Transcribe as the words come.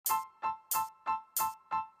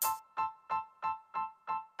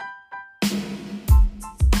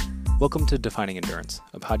Welcome to Defining Endurance,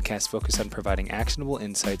 a podcast focused on providing actionable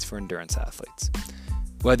insights for endurance athletes.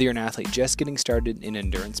 Whether you're an athlete just getting started in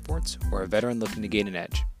endurance sports or a veteran looking to gain an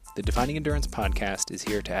edge, the Defining Endurance podcast is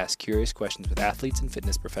here to ask curious questions with athletes and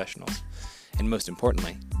fitness professionals, and most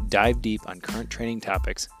importantly, dive deep on current training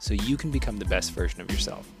topics so you can become the best version of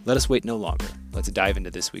yourself. Let us wait no longer. Let's dive into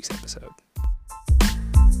this week's episode.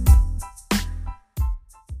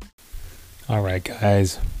 All right,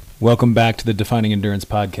 guys. Welcome back to the Defining Endurance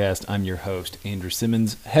podcast. I'm your host, Andrew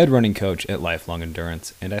Simmons, head running coach at Lifelong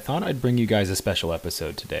Endurance, and I thought I'd bring you guys a special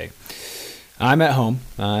episode today. I'm at home.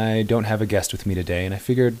 I don't have a guest with me today, and I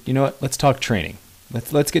figured, you know what, let's talk training.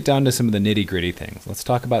 Let's get down to some of the nitty-gritty things. Let's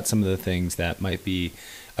talk about some of the things that might be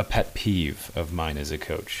a pet peeve of mine as a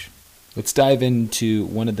coach. Let's dive into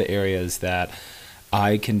one of the areas that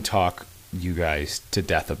I can talk you guys to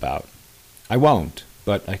death about. I won't,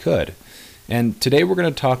 but I could. And today we're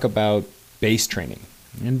going to talk about base training.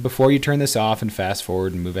 And before you turn this off and fast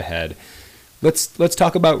forward and move ahead, let's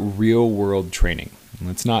talk about real world training.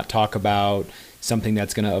 Let's not talk about something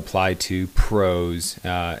that's going to apply to pros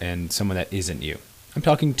and someone that isn't you. I'm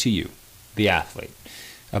talking to you, the athlete,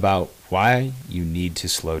 about why you need to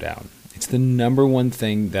slow down. It's the number one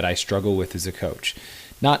thing that I struggle with as a coach.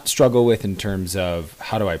 Not struggle with in terms of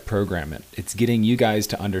how do I program it. It's getting you guys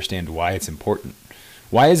to understand why it's important.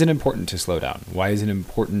 Why is it important to slow down? Why is it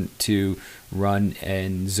important to run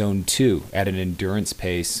in zone 2 at an endurance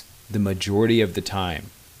pace the majority of the time?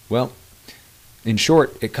 Well, in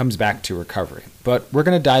short, it comes back to recovery. But we're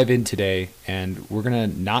going to dive in today, and we're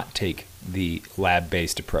going to not take the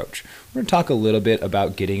lab-based approach. We're going to talk a little bit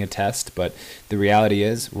about getting a test, but the reality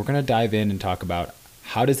is we're going to dive in and talk about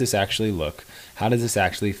how does this actually look, how does this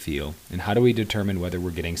actually feel, and how do we determine whether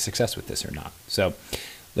we're getting success with this or not. So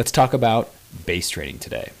let's talk about base training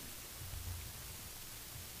today.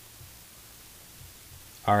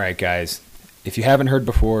 All right, guys, if you haven't heard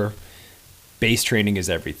before, base training is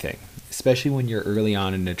everything, especially when you're early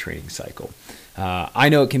on in a training cycle. I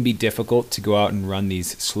know it can be difficult to go out and run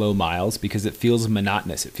these slow miles because it feels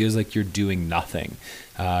monotonous. It feels like you're doing nothing.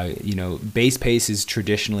 Base pace is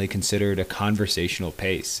traditionally considered a conversational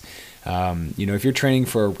pace. If you're training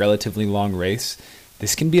for a relatively long race,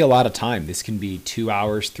 this can be a lot of time. This can be 2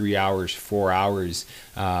 hours, 3 hours, 4 hours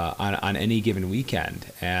on any given weekend,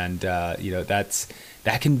 and that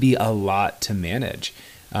can be a lot to manage.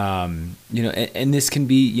 And this can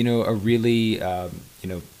be a really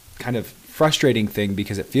kind of frustrating thing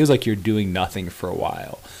because it feels like you're doing nothing for a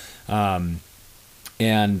while.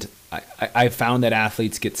 And I found that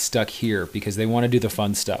athletes get stuck here because they want to do the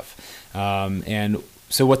fun stuff, and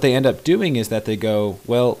so what they end up doing is that they go,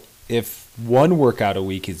 well, if one workout a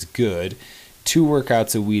week is good, 2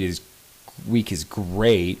 workouts a week is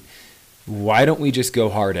great, why don't we just go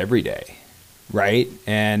hard every day, right?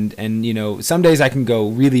 And some days I can go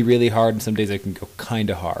really, really hard, and some days I can go kind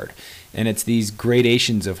of hard. And it's these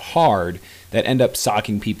gradations of hard that end up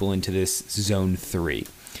socking people into this zone 3.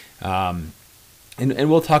 And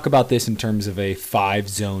we'll talk about this in terms of a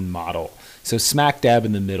 5-zone model. So smack dab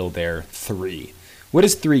in the middle there, 3. What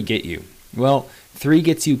does 3 get you? Well, 3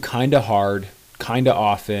 gets you kind of hard, kind of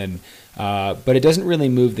often, but it doesn't really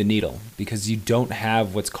move the needle because you don't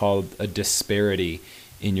have what's called a disparity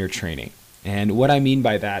in your training. And what I mean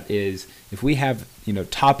by that is if we have,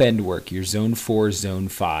 top end work, your zone 4, zone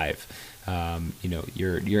 5,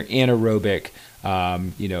 your anaerobic,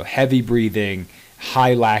 heavy breathing,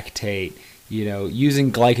 high lactate,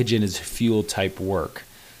 using glycogen as fuel type work,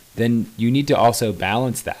 then you need to also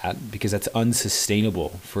balance that because that's unsustainable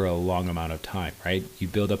for a long amount of time, right? You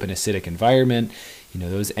build up an acidic environment,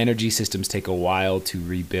 those energy systems take a while to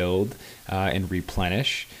rebuild and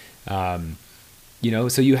replenish. So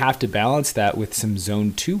you have to balance that with some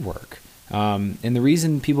zone 2 work. And the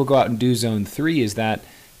reason people go out and do zone 3 is that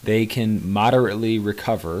they can moderately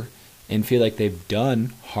recover and feel like they've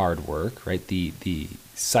done hard work, right? The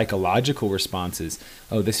psychological responses,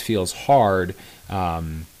 oh, this feels hard.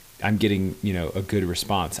 I'm getting, a good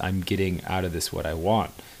response. I'm getting out of this what I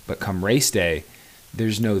want. But come race day,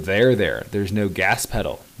 there's no there. There's no gas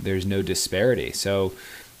pedal. There's no disparity. So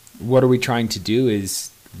what are we trying to do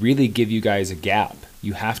is really give you guys a gap.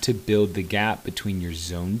 You have to build the gap between your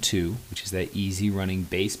zone 2, which is that easy running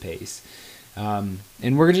base pace. And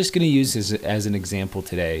we're just going to use this as an example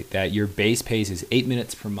today that your base pace is 8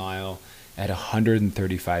 minutes per mile at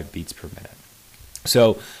 135 beats per minute.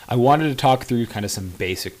 So I wanted to talk through kind of some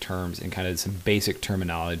basic terms and kind of some basic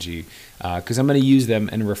terminology because I'm going to use them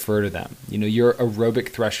and refer to them. Your aerobic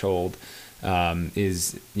threshold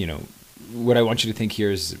is, what I want you to think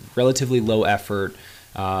here is relatively low effort,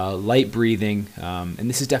 light breathing, and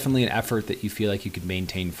this is definitely an effort that you feel like you could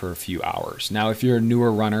maintain for a few hours. Now, if you're a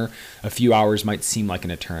newer runner, a few hours might seem like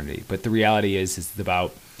an eternity, but the reality is it's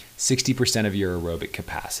about 60% of your aerobic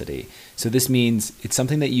capacity. So this means it's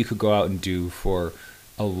something that you could go out and do for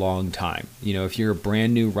a long time. You know, if you're a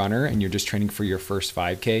brand new runner and you're just training for your first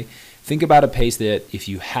 5K, think about a pace that if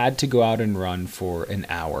you had to go out and run for an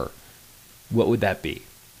hour, what would that be?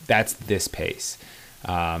 That's this pace.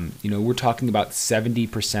 We're talking about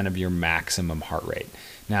 70% of your maximum heart rate.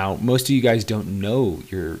 Now, most of you guys don't know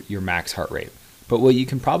your max heart rate, but what you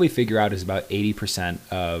can probably figure out is about 80%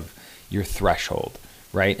 of your threshold,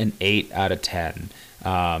 right? An 8 out of 10,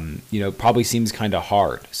 probably seems kind of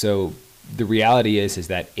hard. So the reality is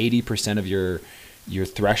that 80% of your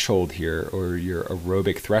threshold here, or your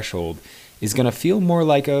aerobic threshold, is going to feel more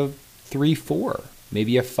like a 3-4,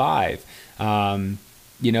 maybe a 5.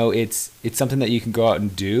 It's something that you can go out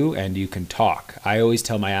and do, and you can talk. I always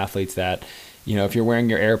tell my athletes that, if you're wearing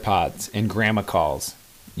your AirPods and grandma calls,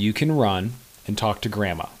 you can run and talk to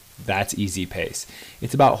grandma. That's easy pace.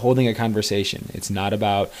 It's about holding a conversation. It's not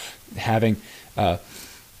about having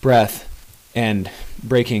breath and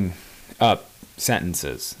breaking up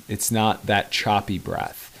sentences. It's not that choppy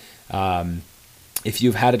breath. If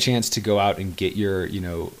you've had a chance to go out and get your,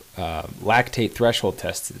 lactate threshold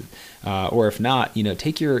tested, or if not,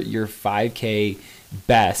 take your 5K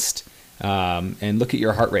best and look at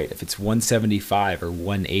your heart rate. If it's 175 or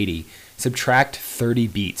 180, subtract 30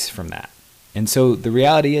 beats from that. And so the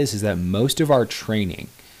reality is that most of our training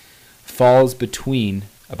falls between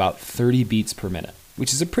about 30 beats per minute,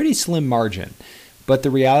 which is a pretty slim margin. But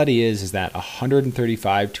the reality is that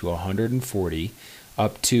 135 to 140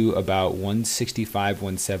 up to about 165,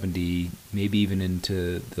 170, maybe even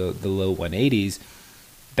into the low 180s,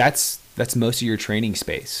 that's most of your training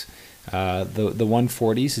space. The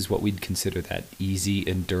 140s is what we'd consider that easy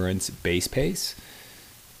endurance base pace.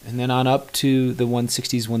 And then on up to the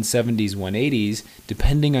 160s, 170s, 180s,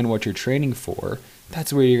 depending on what you're training for,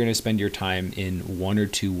 that's where you're going to spend your time in 1 or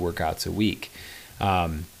 2 workouts a week.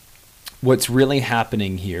 What's really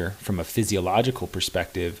happening here from a physiological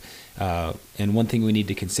perspective, and one thing we need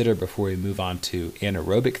to consider before we move on to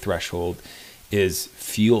anaerobic threshold, is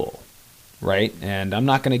fuel, right? And I'm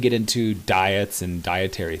not going to get into diets and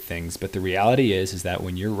dietary things, but the reality is that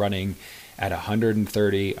when you're running at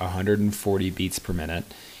 130, 140 beats per minute,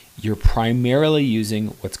 you're primarily using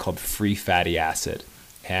what's called free fatty acid.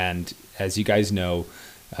 And as you guys know,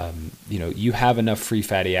 you have enough free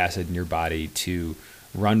fatty acid in your body to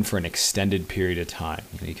run for an extended period of time.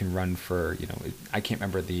 You can run for, I can't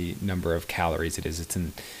remember the number of calories it is. It's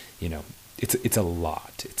it's a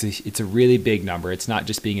lot. It's a really big number. It's not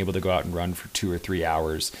just being able to go out and run for 2 or 3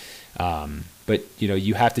 hours. But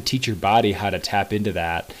you have to teach your body how to tap into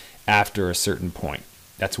that after a certain point.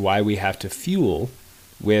 That's why we have to fuel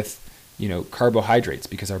with, carbohydrates,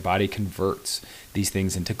 because our body converts these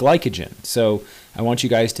things into glycogen. So I want you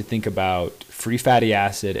guys to think about free fatty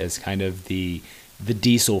acid as kind of the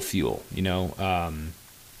diesel fuel, and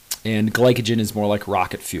glycogen is more like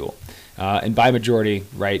rocket fuel. And by majority,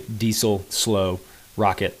 right, diesel, slow,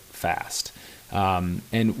 rocket, fast.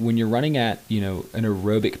 And when you're running at, an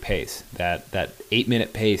aerobic pace, that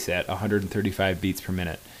 8-minute pace at 135 beats per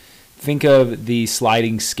minute, think of the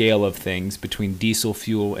sliding scale of things between diesel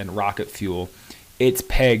fuel and rocket fuel. It's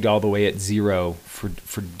pegged all the way at 0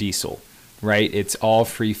 for diesel, right? It's all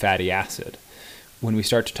free fatty acid. When we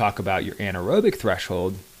start to talk about your anaerobic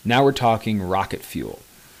threshold, now we're talking rocket fuel.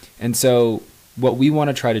 And so what we want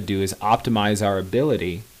to try to do is optimize our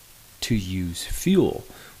ability to use fuel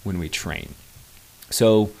when we train.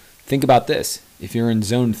 So think about this. If you're in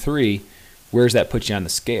zone 3, where's that put you on the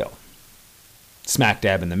scale? Smack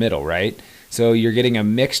dab in the middle, right? So you're getting a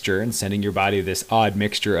mixture and sending your body this odd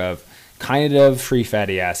mixture of kind of free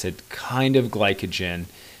fatty acid, kind of glycogen.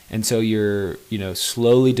 And so you're,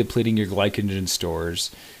 slowly depleting your glycogen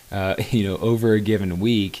stores, over a given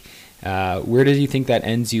week. Where do you think that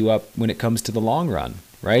ends you up when it comes to the long run,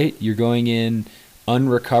 right? You're going in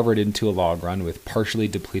unrecovered into a long run with partially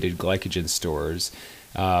depleted glycogen stores,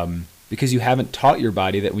 because you haven't taught your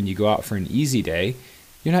body that when you go out for an easy day,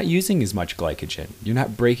 you're not using as much glycogen. You're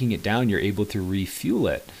not breaking it down. You're able to refuel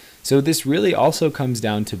it. So this really also comes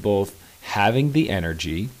down to both having the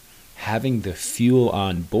energy, having the fuel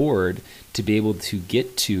on board to be able to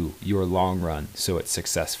get to your long run so it's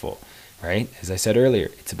successful, right? As I said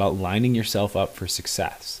earlier, it's about lining yourself up for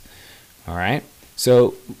success, all right?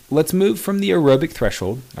 So let's move from the aerobic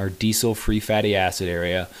threshold, our diesel free fatty acid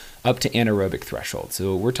area, up to anaerobic threshold.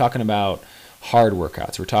 So we're talking about hard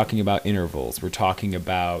workouts. We're talking about intervals. We're talking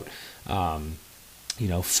about,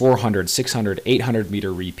 400, 600, 800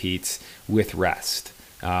 meter repeats with rest.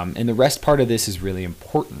 And the rest part of this is really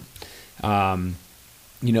important.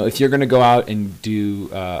 If you're going to go out and do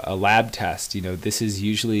a lab test, this is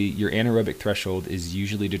usually, your anaerobic threshold is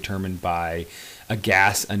usually determined by a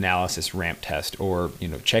gas analysis ramp test, or,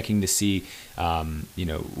 checking to see,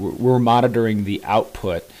 we're monitoring the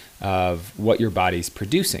output of what your body's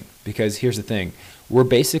producing. Because here's the thing, we're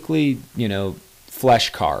basically,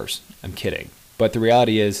 flesh cars. I'm kidding. But the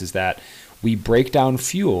reality is that we break down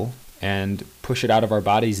fuel and push it out of our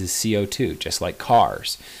bodies as CO2, just like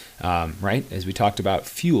cars, right? As we talked about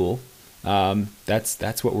fuel,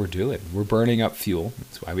 that's what we're doing. We're burning up fuel.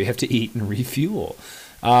 That's why we have to eat and refuel.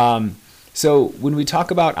 So when we talk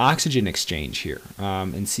about oxygen exchange here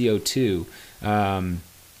and CO2,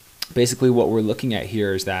 basically what we're looking at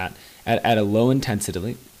here is that at a low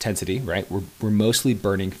intensity, right, we're mostly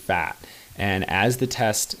burning fat. And as the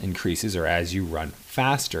test increases, or as you run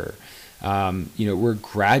faster, we're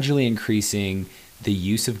gradually increasing the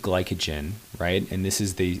use of glycogen, right? And this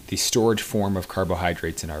is the storage form of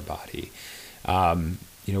carbohydrates in our body.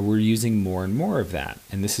 We're using more and more of that.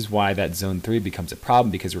 And this is why that zone 3 becomes a problem,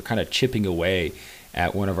 because we're kind of chipping away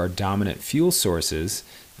at one of our dominant fuel sources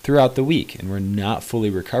throughout the week. And we're not fully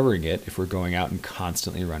recovering it if we're going out and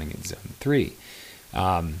constantly running in zone 3.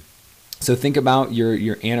 So think about your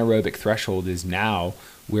anaerobic threshold is now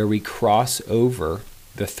where we cross over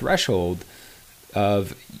the threshold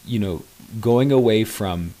of, going away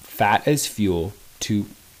from fat as fuel to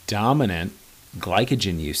dominant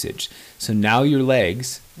glycogen usage. So now your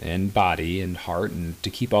legs and body and heart, and to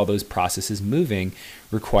keep all those processes moving,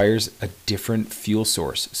 requires a different fuel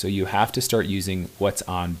source. So you have to start using what's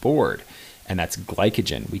on board, and that's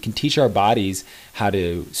glycogen. We can teach our bodies how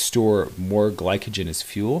to store more glycogen as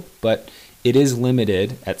fuel, but it is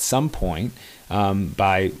limited at some point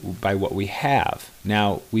by what we have.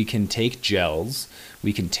 Now, we can take gels,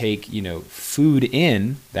 we can take, food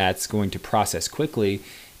in that's going to process quickly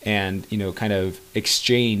and, kind of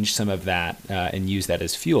exchange some of that and use that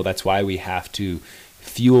as fuel. That's why we have to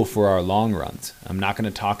fuel for our long runs. I'm not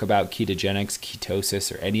going to talk about ketogenics,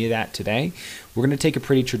 ketosis, or any of that today. We're going to take a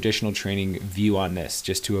pretty traditional training view on this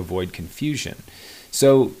just to avoid confusion.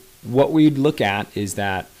 So what we'd look at is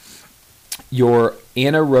that your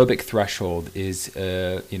anaerobic threshold is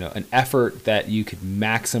an effort that you could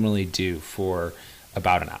maximally do for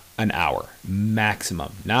about an hour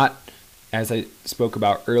maximum. Not, as I spoke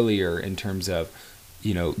about earlier, in terms of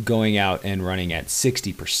going out and running at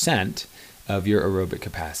 60% of your aerobic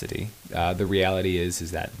capacity. The reality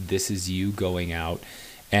is that this is you going out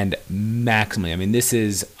and maximally, this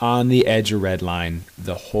is on the edge of red line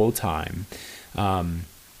the whole time, and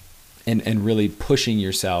really pushing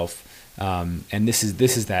yourself. And this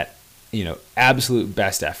is that, absolute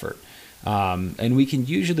best effort. And we can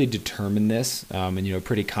usually determine this, and, a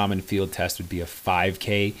pretty common field test would be a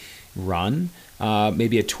 5K run,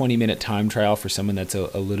 maybe a 20-minute time trial for someone that's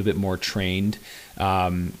a little bit more trained.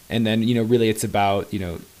 And then, really it's about,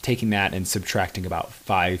 taking that and subtracting about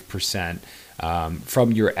 5%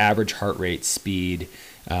 from your average heart rate speed.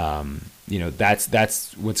 That's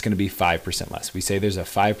what's going to be 5% less. We say there's a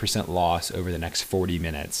 5% loss over the next 40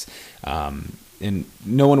 minutes. And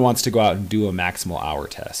no one wants to go out and do a maximal hour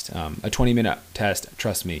test. A 20-minute test,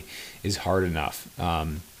 trust me, is hard enough.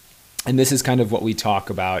 And this is kind of what we talk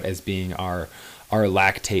about as being our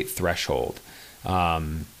lactate threshold.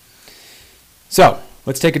 So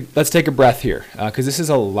let's take a breath here, because this is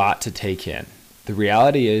a lot to take in. The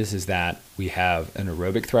reality is that we have an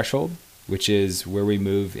aerobic threshold, which is where we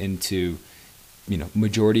move into,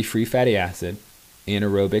 majority free fatty acid.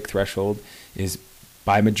 Anaerobic threshold is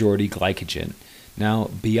by majority glycogen. Now,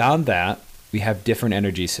 beyond that, we have different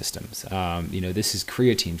energy systems. This is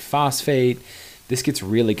creatine phosphate. This gets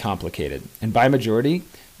really complicated. And by majority,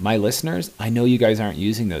 my listeners, I know you guys aren't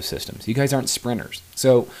using those systems. You guys aren't sprinters.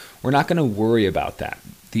 So we're not going to worry about that.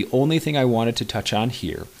 The only thing I wanted to touch on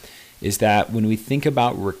here is that when we think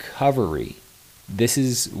about recovery, this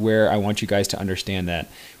is where I want you guys to understand that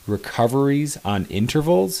recoveries on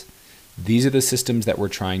intervals, these are the systems that we're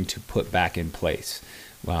trying to put back in place.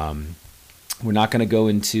 We're not going to go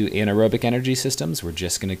into anaerobic energy systems. We're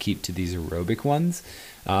just going to keep to these aerobic ones.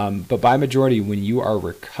 But by majority, when you are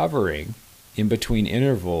recovering in between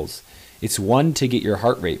intervals, it's one, to get your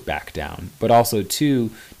heart rate back down, but also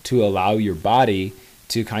two, to allow your body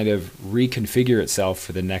to kind of reconfigure itself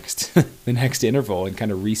for the next the next interval and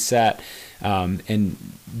kind of reset and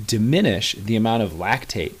diminish the amount of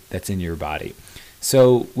lactate that's in your body.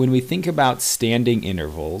 So when we think about standing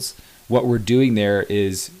intervals, what we're doing there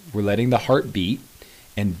is we're letting the heart beat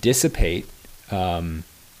and dissipate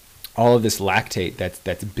all of this lactate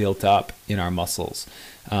that's built up in our muscles.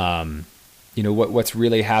 What's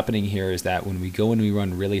really happening here is that when we go and we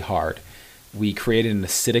run really hard, we create an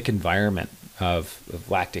acidic environment of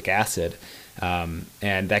lactic acid, and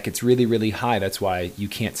that gets really, really high. That's why you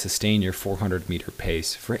can't sustain your 400-meter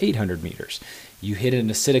pace for 800 meters. You hit an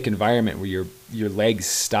acidic environment where your legs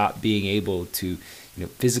stop being able to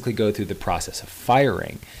physically go through the process of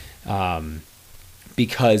firing,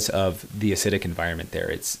 because of the acidic environment there.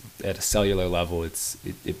 It's at a cellular level.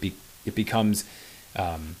 It becomes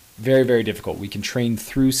very, very difficult. We can train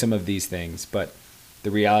through some of these things, but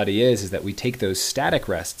the reality is that we take those static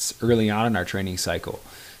rests early on in our training cycle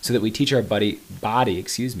so that we teach our body,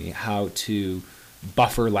 how to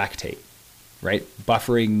buffer lactate, right?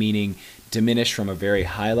 Buffering meaning diminish from a very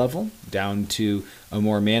high level down to a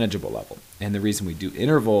more manageable level. And the reason we do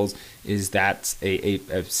intervals is that's a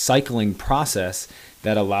cycling process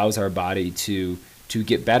that allows our body to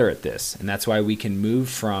get better at this. And that's why we can move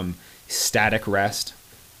from static rest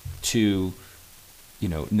to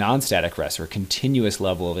non-static rest or continuous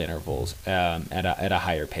level of intervals at a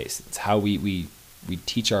higher pace. It's how we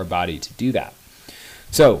teach our body to do that.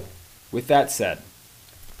 So with that said,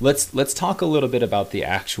 let's talk a little bit about the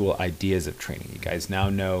actual ideas of training. You guys now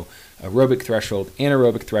know aerobic threshold,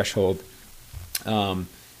 anaerobic threshold. And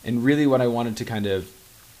really what I wanted to kind of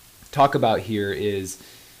talk about here is,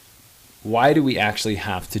 why do we actually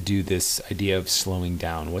have to do this idea of slowing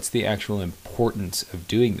down? What's the actual importance of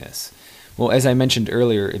doing this? Well, as I mentioned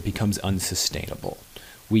earlier, it becomes unsustainable.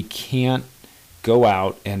 We can't go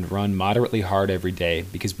out and run moderately hard every day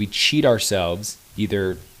because we cheat ourselves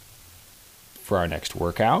either for our next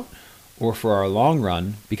workout or for our long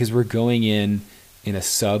run because we're going in a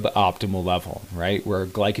suboptimal level, right? Where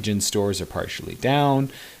glycogen stores are partially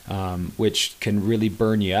down, which can really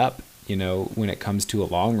burn you up, when it comes to a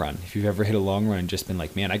long run. If you've ever hit a long run and just been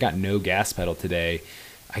like, man, I got no gas pedal today,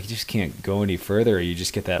 I just can't go any further. You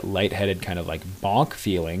just get that lightheaded kind of like bonk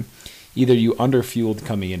feeling. Either you underfueled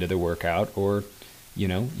coming into the workout or,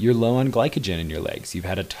 you're low on glycogen in your legs. You've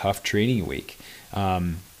had a tough training week.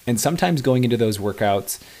 And sometimes going into those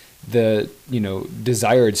workouts, the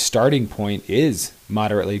desired starting point is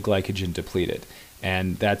moderately glycogen depleted,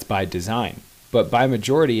 and that's by design. But by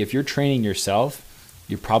majority, if you're training yourself,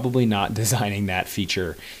 you're probably not designing that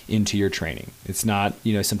feature into your training. It's not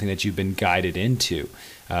something that you've been guided into.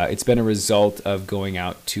 It's been a result of going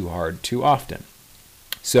out too hard too often.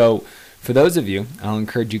 So for those of you, I'll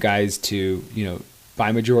encourage you guys to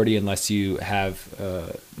by majority, unless you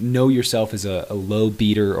have know yourself as a low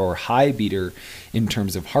beater or high beater in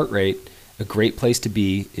terms of heart rate, a great place to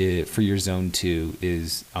be for your zone 2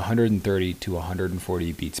 is 130 to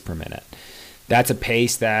 140 beats per minute. That's a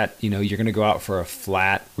pace that you're going to go out for a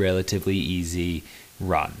flat, relatively easy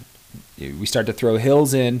run. We start to throw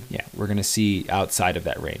hills in, we're going to see outside of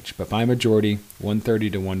that range. But by majority, 130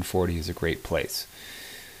 to 140 is a great place.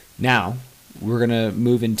 Now, we're going to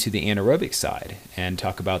move into the anaerobic side and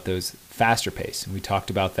talk about those faster pace. And we talked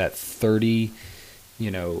about that 30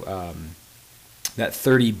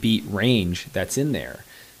 beat range that's in there.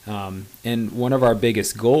 And one of our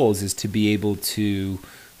biggest goals is to be able to,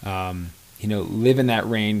 live in that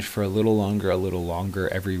range for a little longer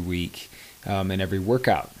every week and every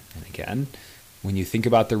workout. And again, when you think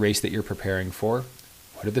about the race that you're preparing for,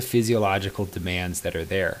 what are the physiological demands that are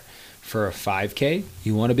there? For a 5K,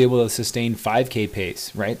 you want to be able to sustain 5K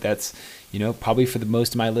pace, right? That's, probably for the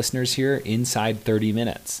most of my listeners here, inside 30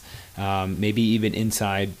 minutes, maybe even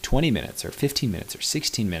inside 20 minutes or 15 minutes or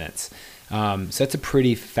 16 minutes. So that's a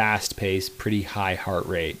pretty fast pace, pretty high heart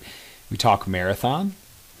rate. We talk marathon.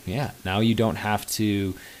 Now you don't have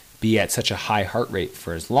to be at such a high heart rate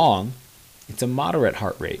for as long. It's a moderate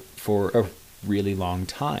heart rate for a really long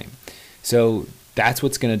time. So that's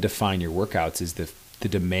what's going to define your workouts, is the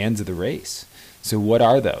demands of the race. So what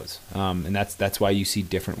are those? And that's why you see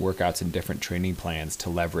different workouts and different training plans to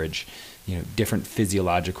leverage, different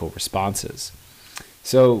physiological responses.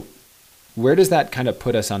 So where does that kind of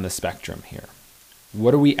put us on the spectrum here?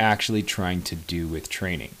 What are we actually trying to do with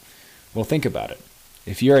training? Well, think about it.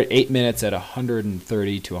 If you're at 8 minutes at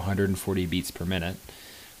 130 to 140 beats per minute,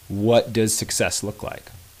 what does success look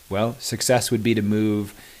like? Well, success would be to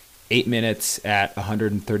move 8 minutes at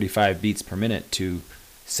 135 beats per minute to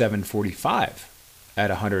 745 at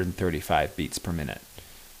 135 beats per minute.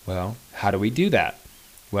 Well, how do we do that?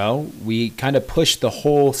 Well, we kind of push the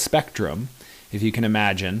whole spectrum, if you can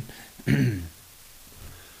imagine. If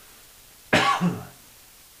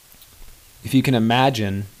you can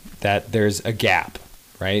imagine that there's a gap,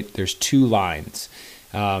 right? There's two lines.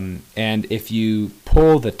 And if you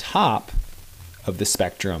pull the top of the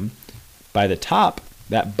spectrum, by the top,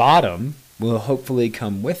 That bottom will hopefully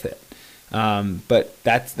come with it. But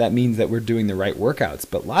that means that we're doing the right workouts.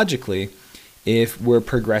 But logically, if we're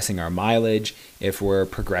progressing our mileage, if we're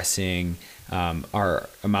progressing our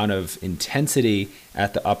amount of intensity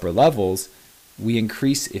at the upper levels, we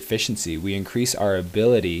increase efficiency. We increase our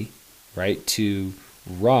ability, right, to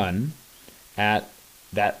run at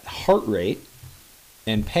that heart rate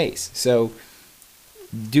and pace. So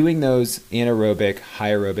doing those anaerobic,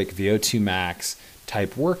 high aerobic, VO2 max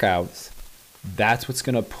type workouts, that's what's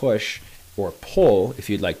going to push or pull, if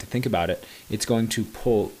you'd like to think about it, it's going to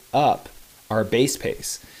pull up our base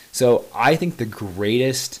pace. So I think the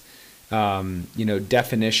greatest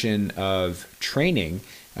definition of training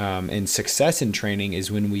and success in training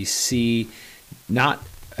is when we see not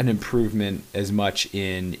an improvement as much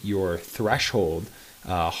in your threshold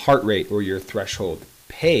heart rate or your threshold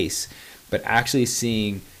pace, but actually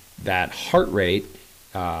seeing that heart rate,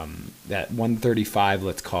 that 135,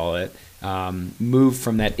 let's call it, move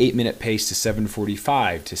from that 8-minute pace to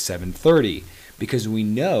 7:45 to 7:30, because we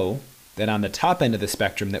know that on the top end of the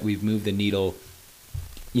spectrum that we've moved the needle,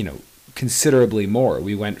 considerably more.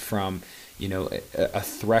 We went from, a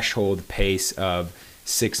threshold pace of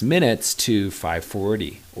 6 minutes to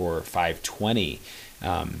 5:40 or 5:20.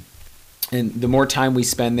 And the more time we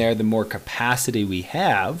spend there, the more capacity we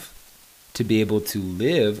have to be able to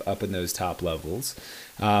live up in those top levels,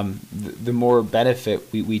 the more benefit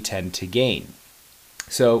we tend to gain.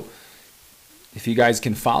 So if you guys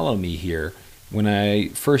can follow me here, when I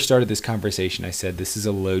first started this conversation, I said this is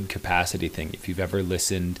a load capacity thing. If you've ever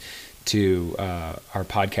listened to our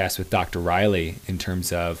podcast with Dr. Riley in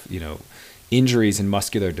terms of, injuries and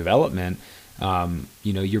muscular development,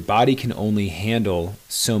 your body can only handle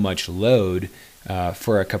so much load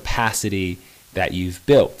for a capacity that you've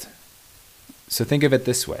built. So think of it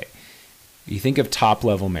this way. You think of top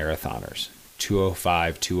level marathoners,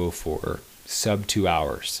 205, 204, sub 2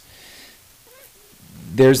 hours.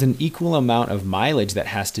 There's an equal amount of mileage that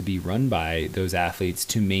has to be run by those athletes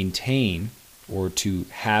to maintain or to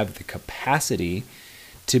have the capacity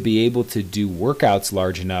to be able to do workouts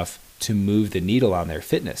large enough to move the needle on their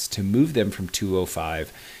fitness, to move them from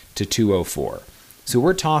 205 to 204. So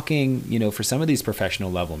we're talking, for some of these professional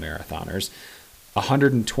level marathoners,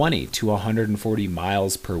 120 to 140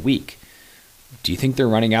 miles per week. Do you think they're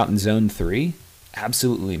running out in zone 3?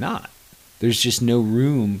 Absolutely not. There's just no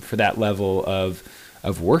room for that level of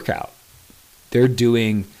workout. They're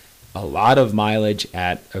doing a lot of mileage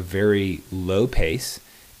at a very low pace,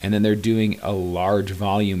 and then they're doing a large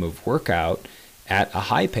volume of workout at a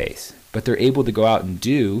high pace. But they're able to go out and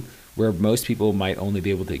do where most people might only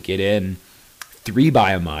be able to get in 3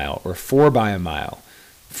 by a mile or 4 by a mile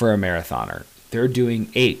for a marathoner. They're doing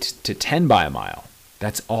 8 to 10 by a mile.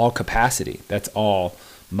 That's all capacity. That's all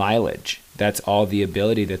mileage. That's all the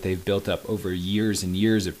ability that they've built up over years and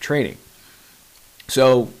years of training.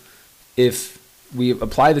 So if we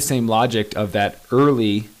apply the same logic of that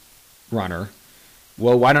early runner,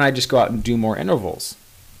 well, why don't I just go out and do more intervals?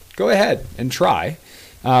 Go ahead and try.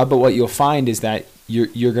 But what you'll find is that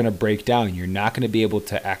you're going to break down. You're not going to be able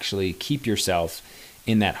to actually keep yourself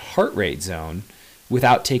in that heart rate zone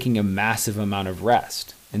without taking a massive amount of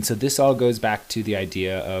rest. And so this all goes back to the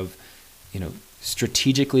idea of,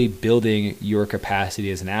 strategically building your capacity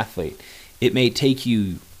as an athlete. It may take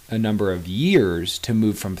you a number of years to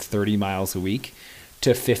move from 30 miles a week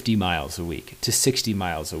to 50 miles a week to 60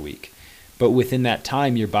 miles a week. But within that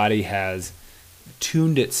time, your body has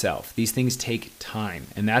tuned itself. These things take time.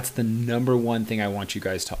 And that's the number one thing I want you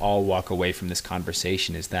guys to all walk away from this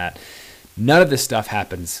conversation, is that none of this stuff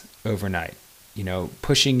happens overnight.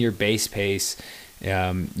 Pushing your base pace,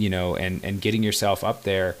 and getting yourself up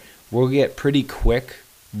there, we'll get pretty quick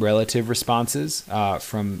relative responses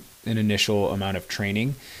from an initial amount of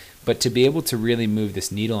training. But to be able to really move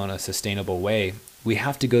this needle in a sustainable way, we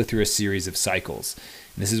have to go through a series of cycles.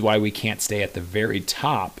 And this is why we can't stay at the very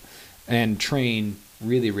top and train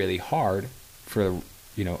really, really hard for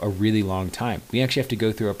a really long time. We actually have to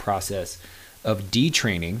go through a process of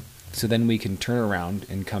detraining, so then we can turn around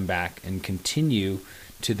and come back and continue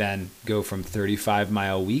to then go from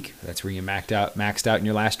 35-mile week. That's where you maxed out in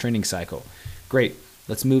your last training cycle. Great.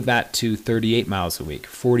 Let's move that to 38 miles a week,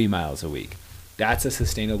 40 miles a week. That's a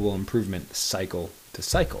sustainable improvement cycle to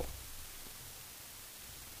cycle.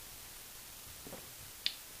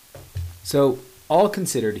 So all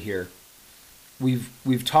considered here,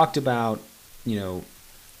 we've talked about,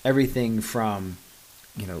 everything from,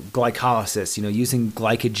 glycolysis, using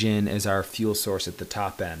glycogen as our fuel source at the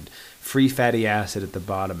top end, free fatty acid at the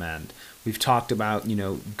bottom end. We've talked about,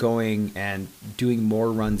 going and doing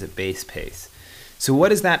more runs at base pace. So what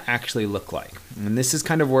does that actually look like? And this is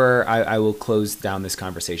kind of where I will close down this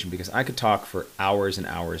conversation, because I could talk for hours and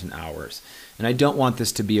hours and hours. And I don't want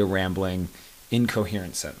this to be a rambling,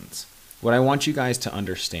 incoherent sentence. What I want you guys to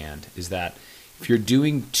understand is that if you're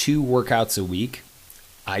doing 2 workouts a week,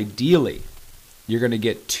 ideally, you're going to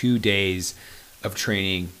get 2 days of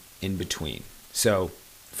training in between. So,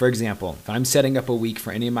 for example, if I'm setting up a week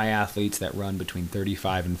for any of my athletes that run between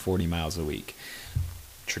 35 and 40 miles a week,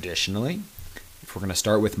 traditionally, if we're going to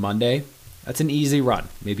start with Monday, that's an easy run,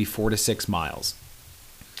 maybe 4 to 6 miles.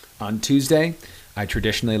 On Tuesday, I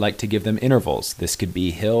traditionally like to give them intervals. This could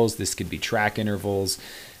be hills, this could be track intervals,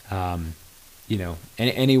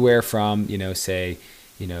 anywhere from, say,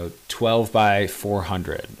 12 by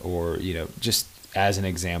 400, or, just as an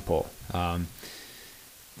example.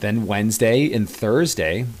 Then Wednesday and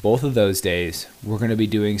Thursday, both of those days, we're going to be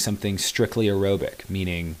doing something strictly aerobic,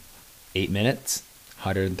 meaning 8 minutes,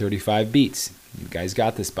 135 beats. You guys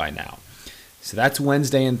got this by now. So that's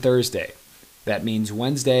Wednesday and Thursday. That means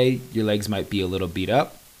Wednesday, your legs might be a little beat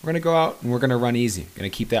up. We're going to go out and we're going to run easy. Going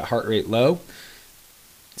to keep that heart rate low.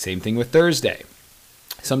 Same thing with Thursday.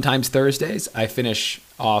 Sometimes Thursdays, I finish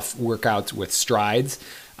off workouts with strides.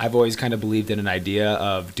 I've always kind of believed in an idea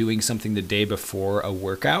of doing something the day before a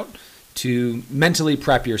workout to mentally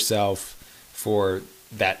prep yourself for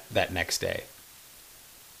that next day.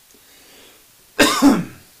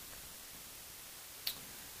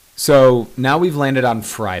 So now we've landed on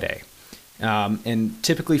Friday. And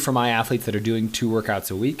typically for my athletes that are doing 2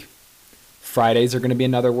 workouts a week, Fridays are going to be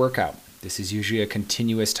another workout. This is usually a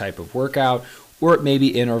continuous type of workout, or it may be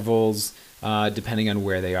intervals, depending on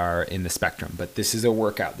where they are in the spectrum. But this is a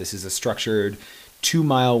workout. This is a structured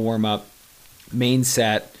 2-mile warm-up, main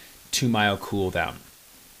set, 2-mile cool down.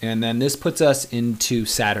 And then this puts us into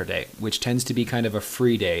Saturday, which tends to be kind of a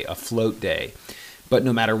free day, a float day. But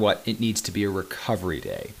no matter what, it needs to be a recovery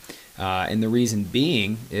day. And the reason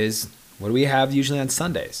being is, what do we have usually on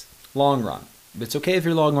Sundays? Long run. It's okay if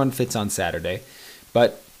your long run fits on Saturday,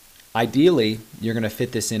 but ideally, you're going to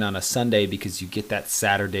fit this in on a Sunday because you get that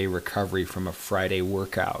Saturday recovery from a Friday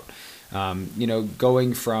workout.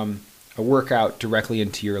 Going from a workout directly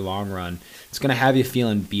into your long run, it's going to have you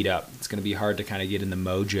feeling beat up. It's going to be hard to kind of get in the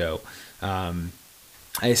mojo.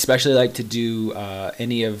 I especially like to do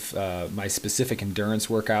any of my specific endurance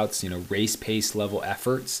workouts, race pace level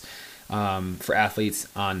efforts for athletes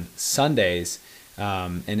on Sundays.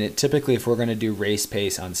 And it typically, if we're going to do race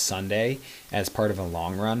pace on Sunday as part of a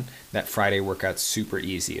long run, that Friday workout's super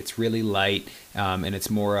easy. It's really light, and it's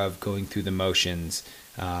more of going through the motions,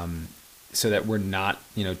 so that we're not,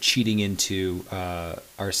 cheating into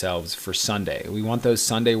ourselves for Sunday. We want those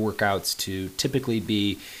Sunday workouts to typically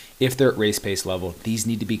be, if they're at race pace level, these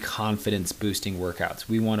need to be confidence boosting workouts.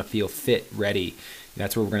 We want to feel fit, ready.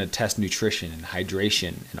 That's where we're going to test nutrition and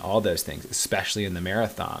hydration and all those things, especially in the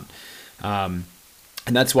marathon. And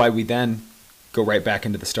that's why we then go right back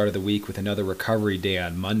into the start of the week with another recovery day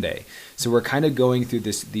on Monday. So we're kind of going through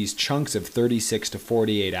these chunks of 36 to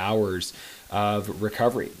 48 hours of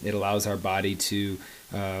recovery. It allows our body to,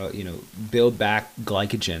 build back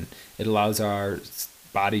glycogen. It allows our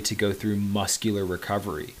body to go through muscular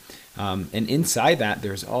recovery. And inside that,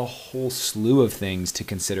 there's a whole slew of things to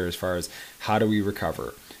consider as far as how do we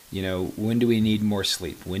recover? When do we need more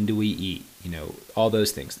sleep? When do we eat? All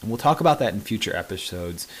those things. And we'll talk about that in future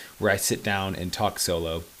episodes where I sit down and talk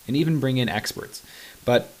solo and even bring in experts.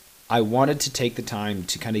 But I wanted to take the time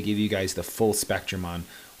to kind of give you guys the full spectrum on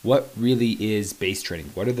what really is base training.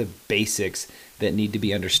 What are the basics that need to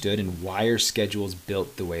be understood, and why are schedules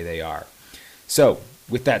built the way they are? So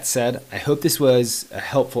with that said, I hope this was a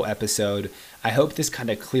helpful episode. I hope this kind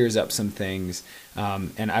of clears up some things,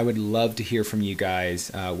 and I would love to hear from you guys,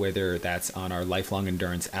 whether that's on our Lifelong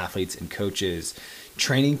Endurance Athletes and Coaches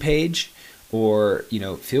training page, or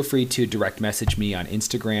feel free to direct message me on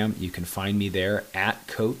Instagram. You can find me there at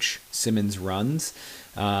Coach Simmons Runs.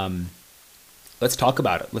 Let's talk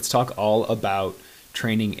about it. Let's talk all about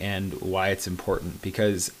training and why it's important,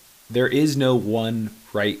 because there is no one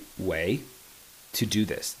right way to do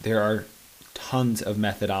this. There are tons of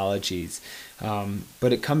methodologies,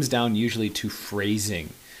 but it comes down usually to phrasing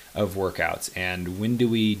of workouts and when do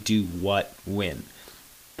we do what when.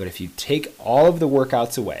 But if you take all of the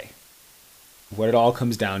workouts away, what it all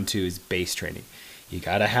comes down to is base training. You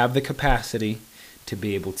got to have the capacity to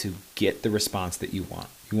be able to get the response that you want.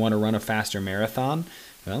 You want to run a faster marathon?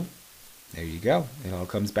 Well, there you go. It all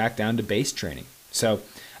comes back down to base training. So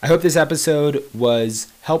I hope this episode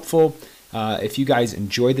was helpful. If you guys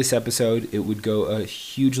enjoyed this episode, it would go a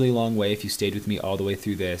hugely long way if you stayed with me all the way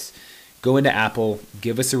through this. go into Apple,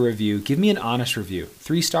 give us a review. Give me an honest review.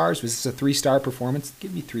 3 stars? Was this a 3-star performance?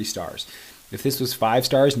 Give me 3 stars. If this was 5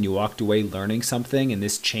 stars and you walked away learning something and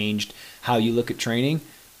this changed how you look at training,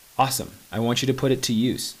 awesome. I want you to put it to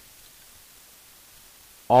use.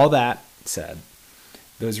 All that said,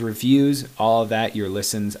 those reviews, all of that, your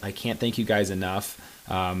listens, I can't thank you guys enough.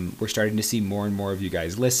 We're starting to see more and more of you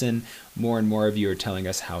guys listen. More and more of you are telling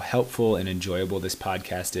us how helpful and enjoyable this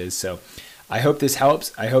podcast is. So I hope this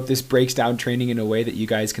helps. I hope this breaks down training in a way that you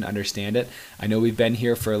guys can understand it. I know we've been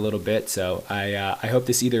here for a little bit, so I hope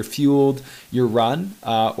this either fueled your run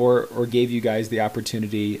or gave you guys the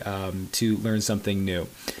opportunity to learn something new.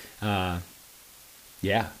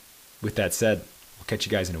 Yeah, with that said, we'll catch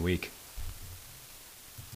you guys in a week.